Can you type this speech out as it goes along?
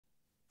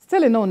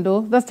Still in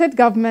Ondo, the state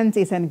government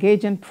is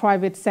engaging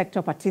private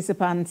sector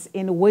participants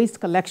in waste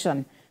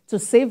collection to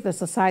save the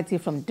society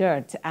from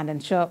dirt and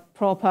ensure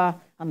proper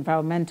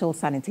environmental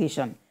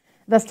sanitation.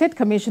 The State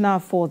Commissioner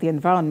for the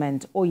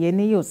Environment,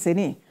 Oyeniyi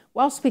Oseni,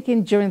 while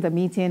speaking during the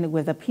meeting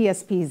with the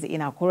PSPs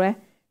in Akure,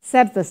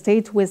 said the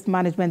State Waste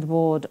Management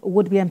Board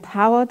would be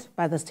empowered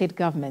by the state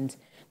government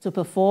to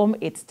perform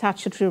its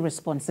statutory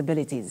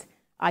responsibilities.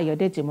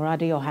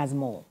 Oyeniyi has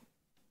more.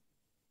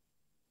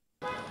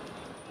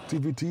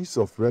 Activities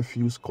of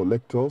refuse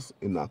collectors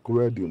in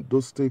Akure, the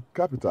Ondo State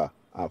capital,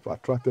 have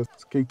attracted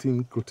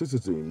scathing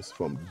criticisms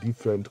from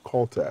different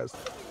quarters.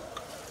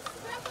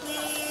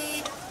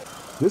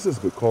 This is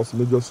because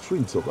major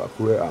streets of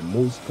Akure are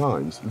most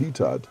times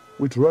littered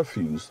with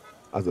refuse,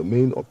 as the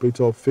main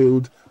operator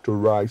failed to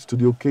rise to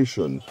the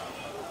occasion.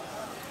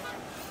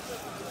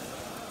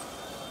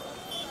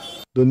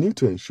 The need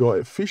to ensure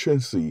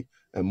efficiency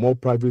and more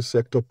private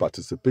sector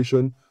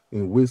participation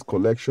in waste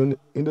collection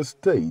in the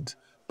state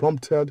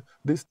prompted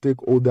this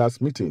stakeholders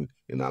meeting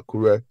in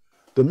Akure.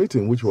 The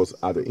meeting, which was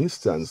at the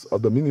instance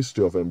of the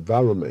Ministry of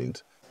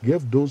Environment,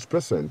 gave those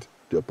present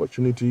the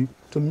opportunity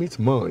to meet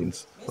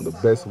minds on the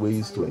best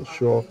ways to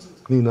ensure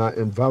cleaner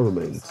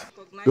environment.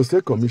 The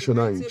State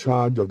Commissioner in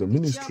charge of the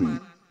ministry,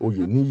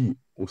 Oyeniyi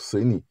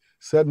Oseni,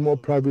 said more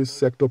private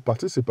sector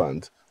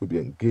participants will be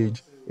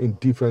engaged in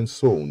different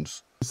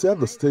zones. He said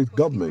the state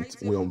government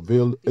will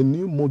unveil a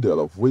new model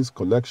of waste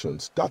collection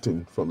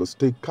starting from the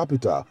state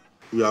capital.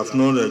 We have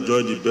not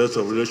enjoyed the best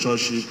of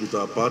relationships with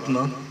our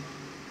partner.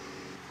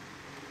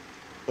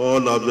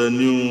 All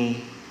avenues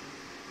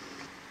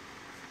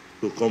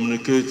to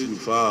communicate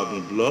with her have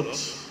been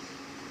blocked.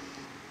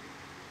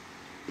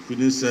 We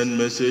couldn't send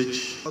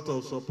message. Out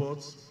of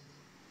support,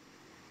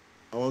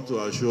 I want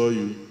to assure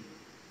you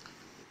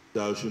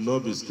that you should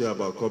not be scared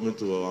about coming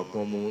to our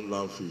common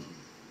landfill.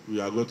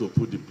 We are going to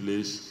put the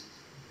place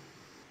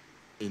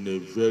in a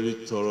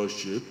very thorough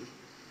shape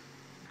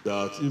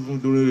that even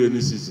during rainy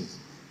season,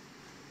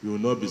 you will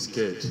not be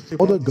scared.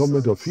 Other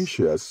government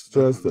officials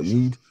stress the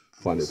need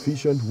for an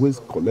efficient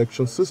waste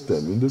collection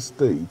system in the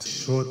state.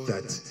 Sure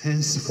that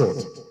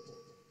henceforth,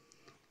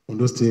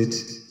 Ondo State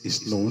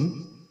is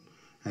known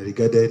and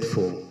regarded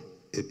for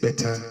a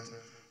better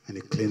and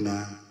a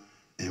cleaner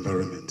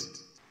environment.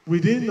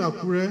 Within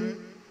Akure,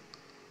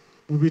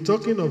 we'll be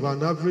talking of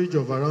an average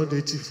of around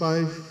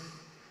 85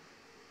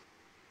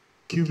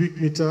 cubic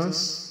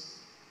meters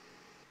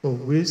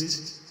of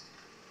waste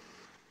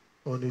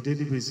on a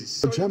daily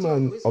basis. The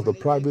chairman of the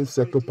private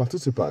sector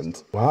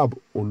participant, Wahab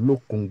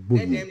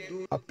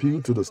Olokungboyi,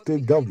 appealed to the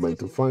state government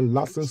to find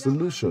lasting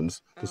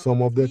solutions to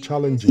some of their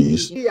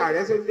challenges. We are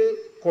resolutely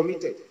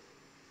committed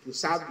to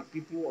serve the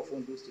people of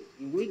Ondo State,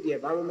 in which the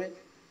environment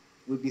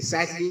will be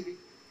sightly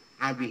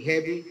and be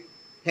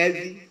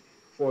healthy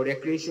for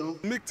recreation.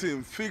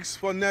 Meeting fixed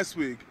for next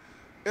week.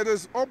 It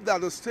is hoped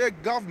that the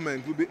state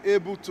government will be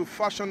able to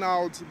fashion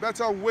out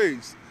better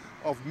ways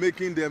of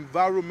making the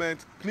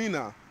environment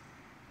cleaner.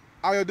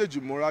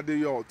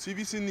 Oyeniyi Oseni,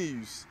 TVC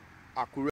News, Akure.